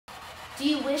Do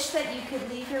you wish that you could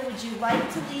leave here? Would you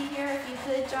like to leave here if you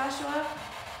could, Joshua?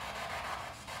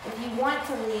 If you want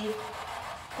to leave,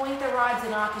 point the rods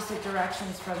in opposite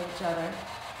directions from each other.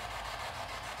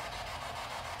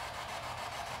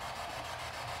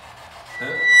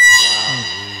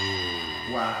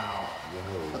 Wow.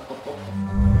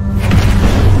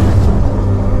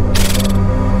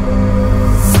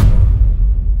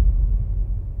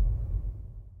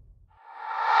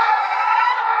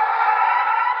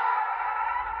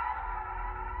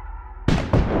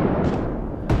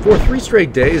 For 3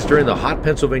 straight days during the hot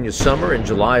Pennsylvania summer in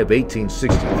July of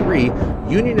 1863,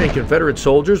 Union and Confederate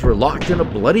soldiers were locked in a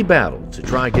bloody battle to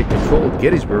try and get control of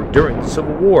Gettysburg during the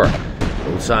Civil War.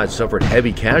 Both sides suffered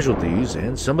heavy casualties,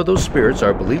 and some of those spirits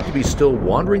are believed to be still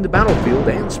wandering the battlefield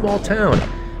and small town.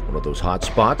 One of those hot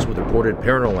spots with reported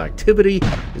paranormal activity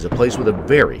is a place with a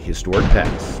very historic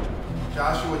past.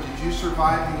 Joshua, did you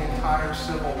survive the entire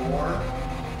Civil War?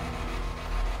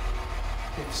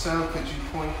 If so, could you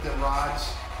point the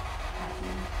rods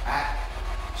at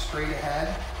straight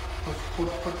ahead?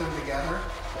 Put them together.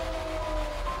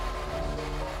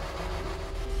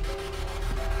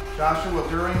 Joshua,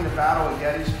 during the Battle of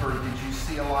Gettysburg, did you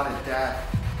see a lot of death?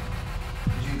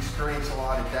 Did you experience a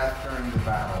lot of death during the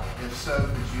battle? If so,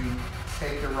 could you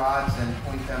take the rods and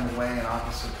point them away in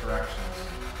opposite directions?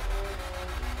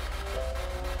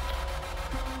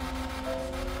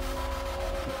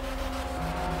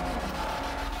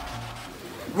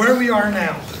 Where we are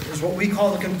now is what we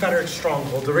call the Confederate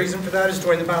Stronghold. The reason for that is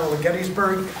during the Battle of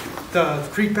Gettysburg, the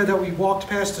creek bed that we walked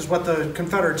past is what the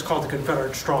Confederates called the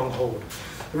Confederate Stronghold.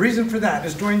 The reason for that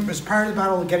is prior to the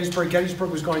Battle of Gettysburg,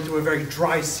 Gettysburg was going through a very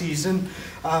dry season.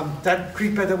 That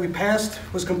creek bed that we passed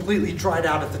was completely dried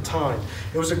out at the time.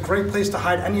 It was a great place to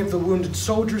hide any of the wounded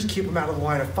soldiers, keep them out of the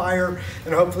line of fire,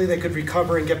 and hopefully they could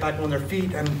recover and get back on their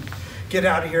feet and get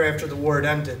out of here after the war had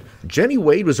ended. Jenny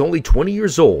Wade was only 20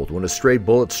 years old when a stray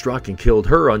bullet struck and killed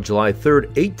her on July 3,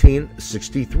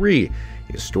 1863.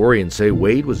 Historians say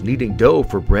Wade was kneading dough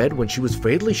for bread when she was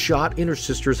fatally shot in her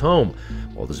sister's home.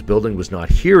 While this building was not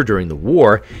here during the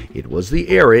war, it was the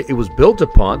area it was built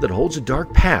upon that holds a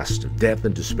dark past of death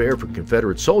and despair for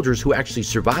Confederate soldiers who actually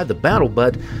survived the battle,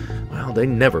 but, well, they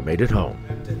never made it home.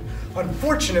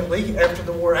 Unfortunately, after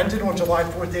the war ended on July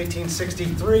 4th,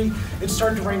 1863, it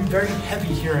started to rain very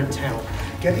heavy here in town.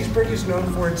 Gettysburg is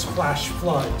known for its flash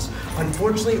floods.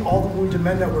 Unfortunately, all the wounded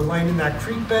men that were laying in that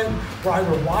creek bed were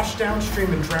either washed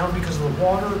downstream and drowned because of the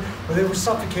water, or they were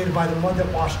suffocated by the mud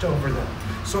that washed over them.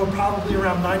 So probably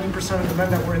around 90% of the men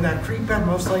that were in that creek bed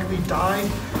most likely died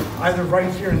either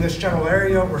right here in this general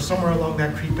area or somewhere along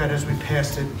that creek bed as we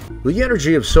passed it. The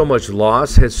energy of so much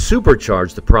loss has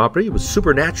supercharged the property with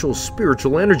supernatural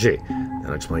spiritual energy.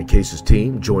 Unexplained Cases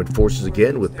team joined forces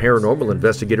again with paranormal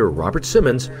investigator Robert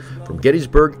Simmons from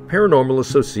Gettysburg Paranormal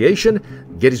Association,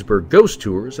 Gettysburg Ghost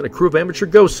Tours, and a crew of amateur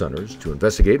ghost hunters to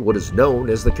investigate what is known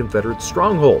as the Confederate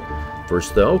Stronghold.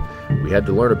 First, though, we had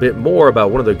to learn a bit more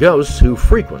about one of the ghosts who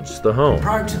frequents the home.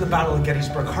 Prior to the Battle of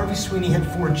Gettysburg, Harvey Sweeney had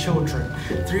 4 children.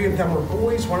 3 of them were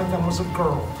boys, 1 of them was a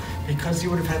girl. Because he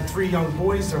would have had 3 young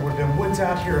boys, there would have been woods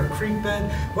out here, a creek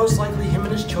bed. Most likely him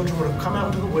and his children would have come out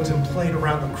into the woods and played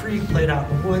around the creek, played out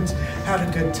in the woods, had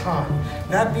a good time.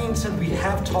 That being said, we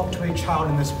have talked to a child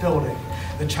in this building.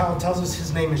 The child tells us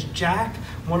his name is Jack.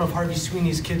 One of Harvey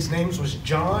Sweeney's kids' names was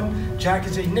John. Jack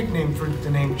is a nickname for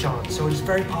the name John, so it's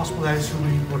very possible that is who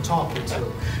we were talking to.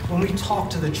 When we talk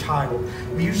to the child,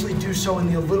 we usually do so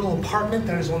in the little apartment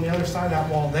that is on the other side of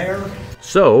that wall there.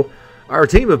 So, our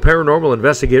team of paranormal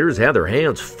investigators had their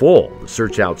hands full to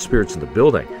search out spirits in the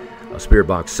building. A spirit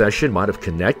box session might have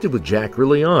connected with Jack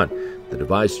early on. The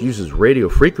device uses radio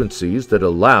frequencies that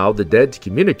allow the dead to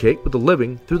communicate with the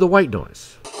living through the white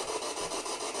noise.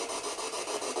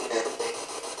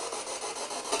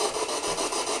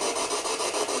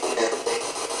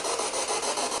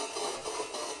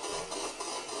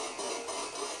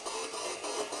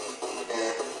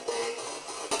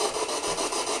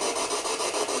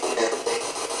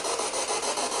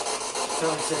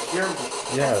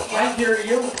 Yeah. I hear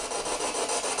you.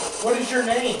 What is your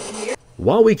name?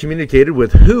 While we communicated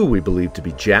with who we believed to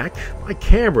be Jack, my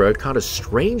camera caught a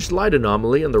strange light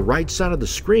anomaly on the right side of the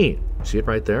screen. See it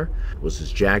right there? Was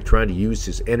this Jack trying to use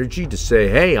his energy to say,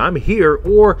 hey, I'm here,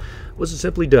 or was it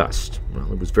simply dust?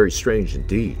 Well, it was very strange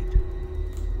indeed.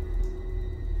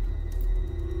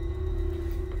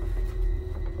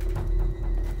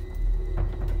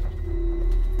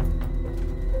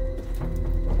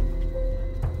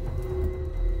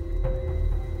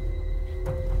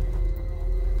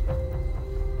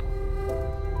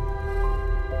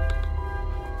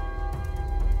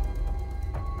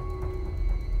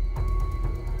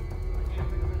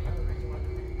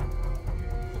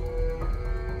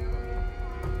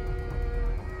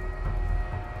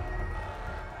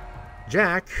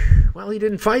 Jack, well, he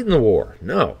didn't fight in the war,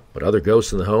 no, but other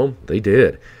ghosts in the home, they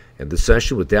did. And this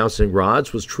session with dowsing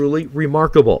rods was truly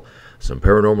remarkable. Some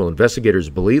paranormal investigators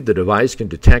believe the device can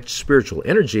detect spiritual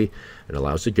energy and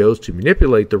allows the ghost to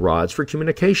manipulate the rods for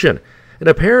communication. An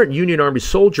apparent Union Army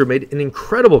soldier made an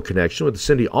incredible connection with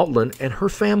Cindy Altland and her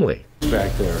family.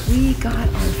 Back there. We got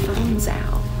our phones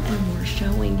out and we're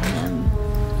showing him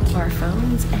our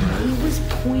phones, and he was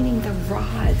pointing the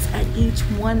rods at each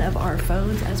one of our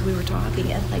phones as we were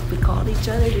talking, and like we called each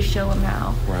other to show him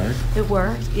how it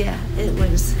worked. Yeah, it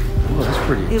was. Oh, that's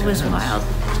pretty intense. It was wild.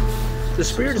 The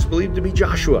spirit is believed to be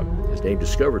Joshua, his name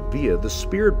discovered via the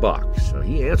spirit box. So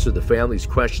he answered the family's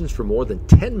questions for more than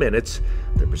 10 minutes.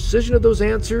 The precision of those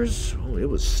answers, oh, it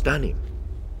was stunning.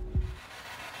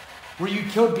 Were you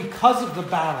killed because of the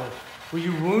battle? Were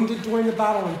you wounded during the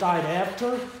battle and died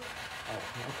after? Oh,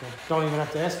 okay. Don't even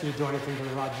have to ask you to do anything to the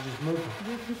rod, you just move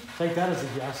them. Take that as a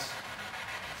yes.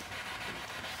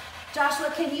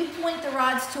 Joshua, can you point the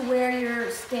rods to where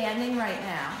you're standing right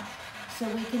now so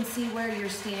we can see where you're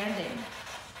standing?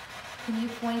 Can you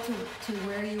point to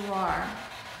where you are?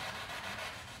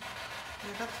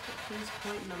 Yeah, he's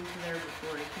pointing them to there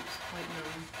before. He keeps pointing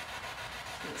them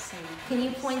to the same place. Can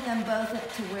you point them both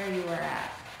to where you were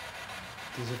at?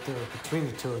 As if they were between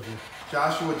the two of you.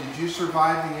 Joshua, did you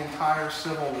survive the entire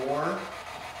Civil War?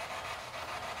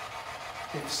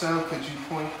 If so, could you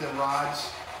point the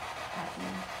rods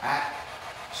at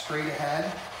straight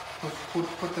ahead?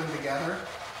 Put them together?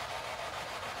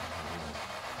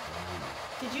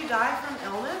 Did you die from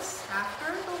illness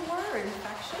after the war or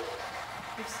infection?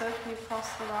 If so, can you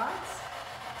cross the rods?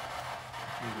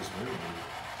 You just moved me.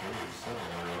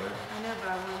 I know, but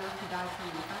I want to know if he died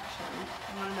from infection.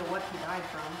 I want to know what he died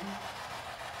from.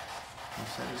 He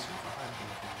said he survived.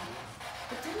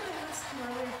 But didn't I ask him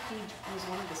earlier if he was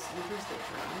one of the soldiers that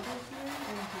drowned in here?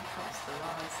 And he crossed the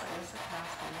rods, so I guess I could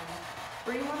ask him that.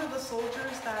 Were you one of the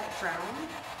soldiers that drowned?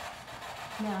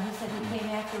 No, he said he came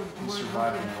after He word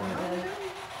survived looking the for war.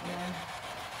 yeah.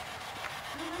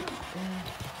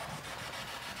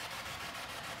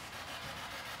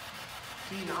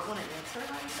 Do you not want to answer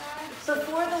how you died?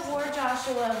 Before the war,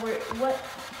 Joshua, what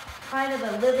kind of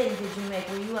a living did you make?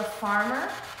 Were you a farmer?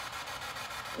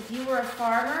 If you were a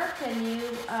farmer, can you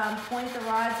point the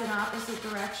rods in opposite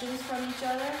directions from each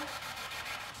other?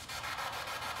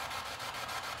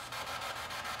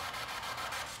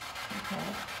 Okay.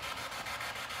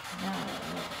 Now I'm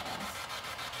gonna look at this.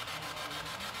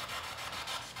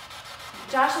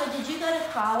 Joshua, did you go to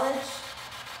college?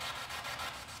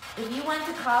 If you went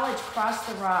to college, cross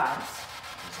the rods.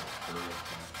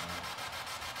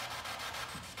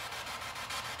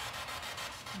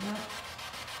 What?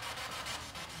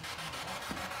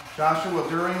 Joshua,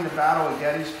 during the Battle of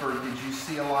Gettysburg, did you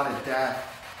see a lot of death?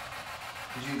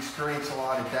 Did you experience a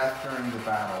lot of death during the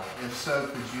battle? If so,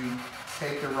 could you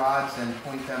take the rods and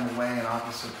point them away in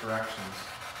opposite directions?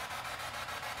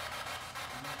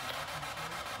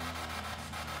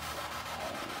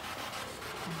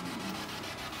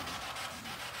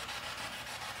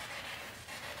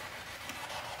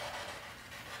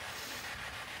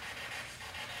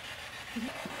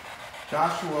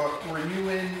 Joshua, were you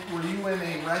in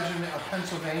a regiment, a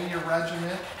Pennsylvania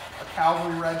regiment, a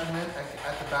cavalry regiment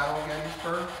at the Battle of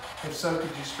Gettysburg? If so,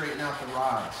 could you straighten out the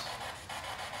rods?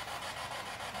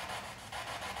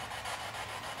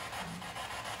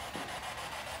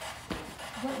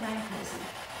 What rank is he?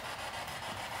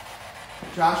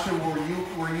 Joshua,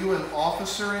 were you an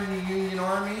officer in the Union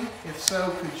Army? If so,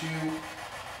 could you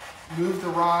move the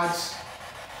rods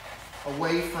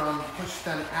away from, push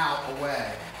them out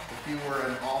away? If you were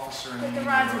an officer in the Put the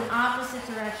Union rods Army. in opposite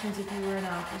directions if you were an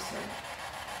officer.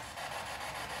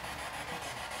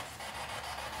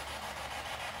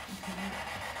 Okay.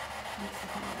 Let's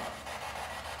look at that.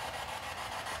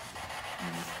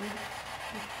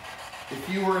 If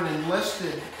you were an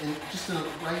enlisted, just a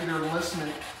regular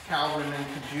enlistment cavalryman,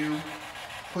 could you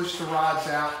push the rods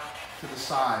out to the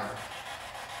side?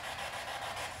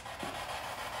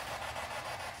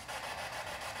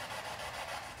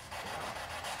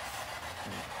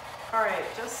 Alright,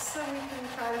 just so we can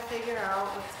try to figure out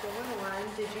what's going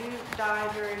on, did you die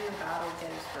during the Battle of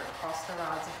Gettysburg? Cross the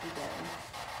rods if you did.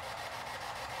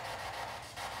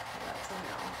 That's a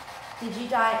no. Did you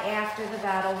die after the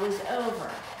battle was over?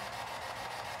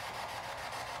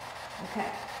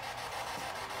 Okay.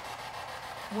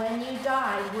 When you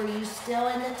died, were you still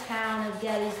in the town of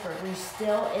Gettysburg? Were you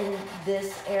still in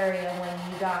this area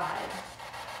when you died?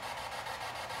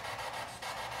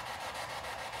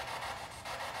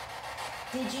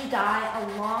 Did you die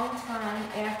a long time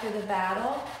after the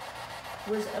battle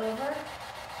was over?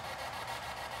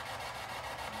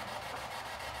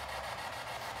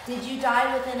 Did you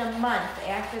die within a month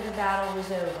after the battle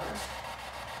was over?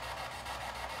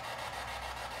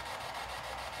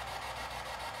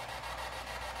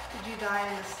 Did you die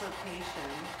in this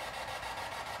location?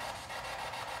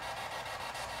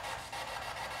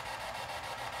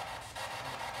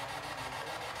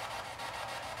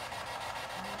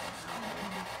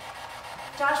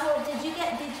 Joshua, did you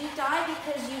die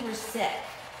because you were sick?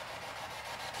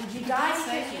 Did you die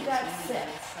because you got sick?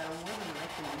 So more than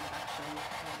likely infection.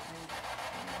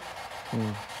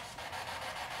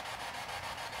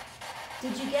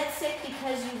 Did you get sick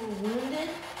because you were wounded?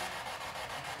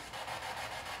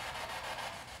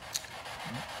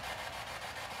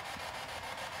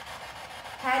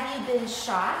 Had you been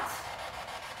shot?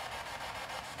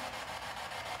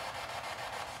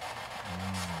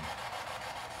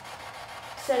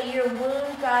 So your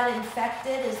wound got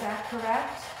infected, is that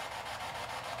correct?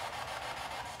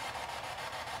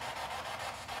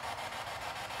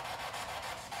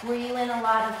 Were you in a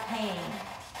lot of pain?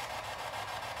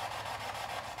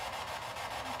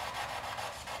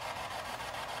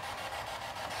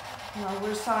 Well,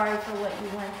 we're sorry for what you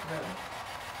went through.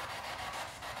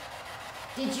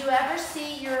 Did you ever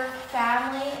see your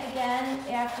family again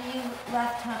after you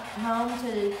left home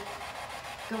to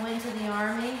go into the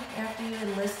Army? After you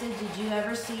enlisted, did you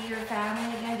ever see your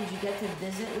family again? Did you get to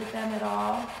visit with them at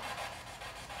all?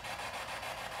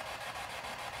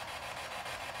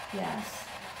 Yes.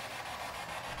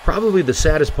 Probably the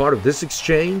saddest part of this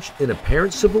exchange, an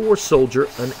apparent Civil War soldier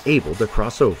unable to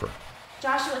cross over.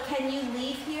 Joshua, can you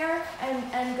leave here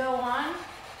and go on?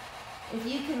 If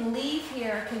you can leave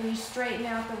here, can you straighten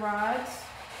out the rods?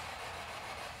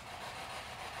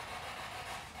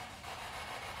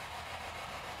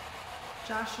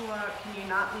 Joshua, can you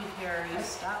not leave here? Are you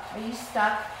stuck? Are you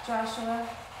stuck, Joshua?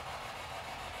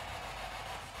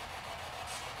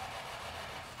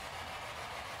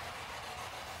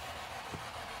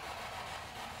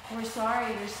 We're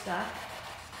sorry you're stuck.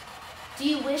 Do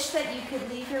you wish that you could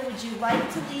leave here? Would you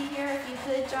like to leave here if you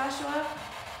could, Joshua?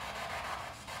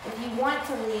 If you want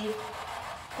to leave,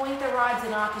 point the rods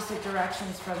in opposite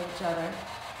directions from each other.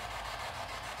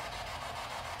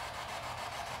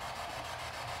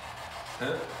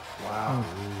 Wow.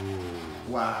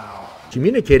 Wow.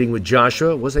 Communicating with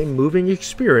Joshua was a moving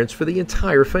experience for the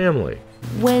entire family.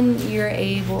 When you're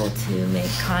able to make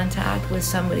contact with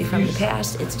somebody from the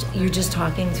past, you're just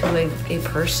talking to a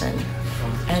person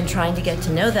and trying to get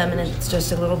to know them, and it's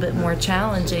just a little bit more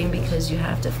challenging because you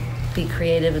have to be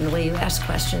creative in the way you ask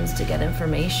questions to get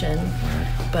information.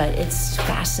 But it's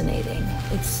fascinating.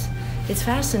 It's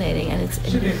fascinating, and it's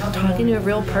talking to a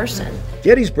real person.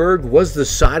 Gettysburg was the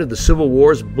site of the Civil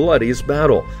War's bloodiest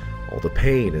battle. All the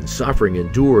pain and suffering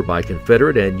endured by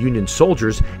Confederate and Union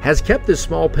soldiers has kept this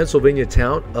small Pennsylvania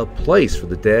town a place for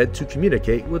the dead to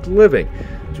communicate with the living,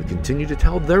 to continue to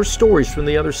tell their stories from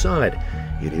the other side.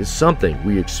 It is something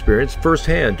we experienced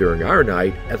firsthand during our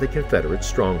night at the Confederate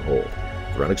Stronghold.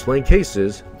 For Unexplained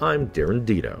Cases, I'm Darren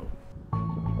Dedo.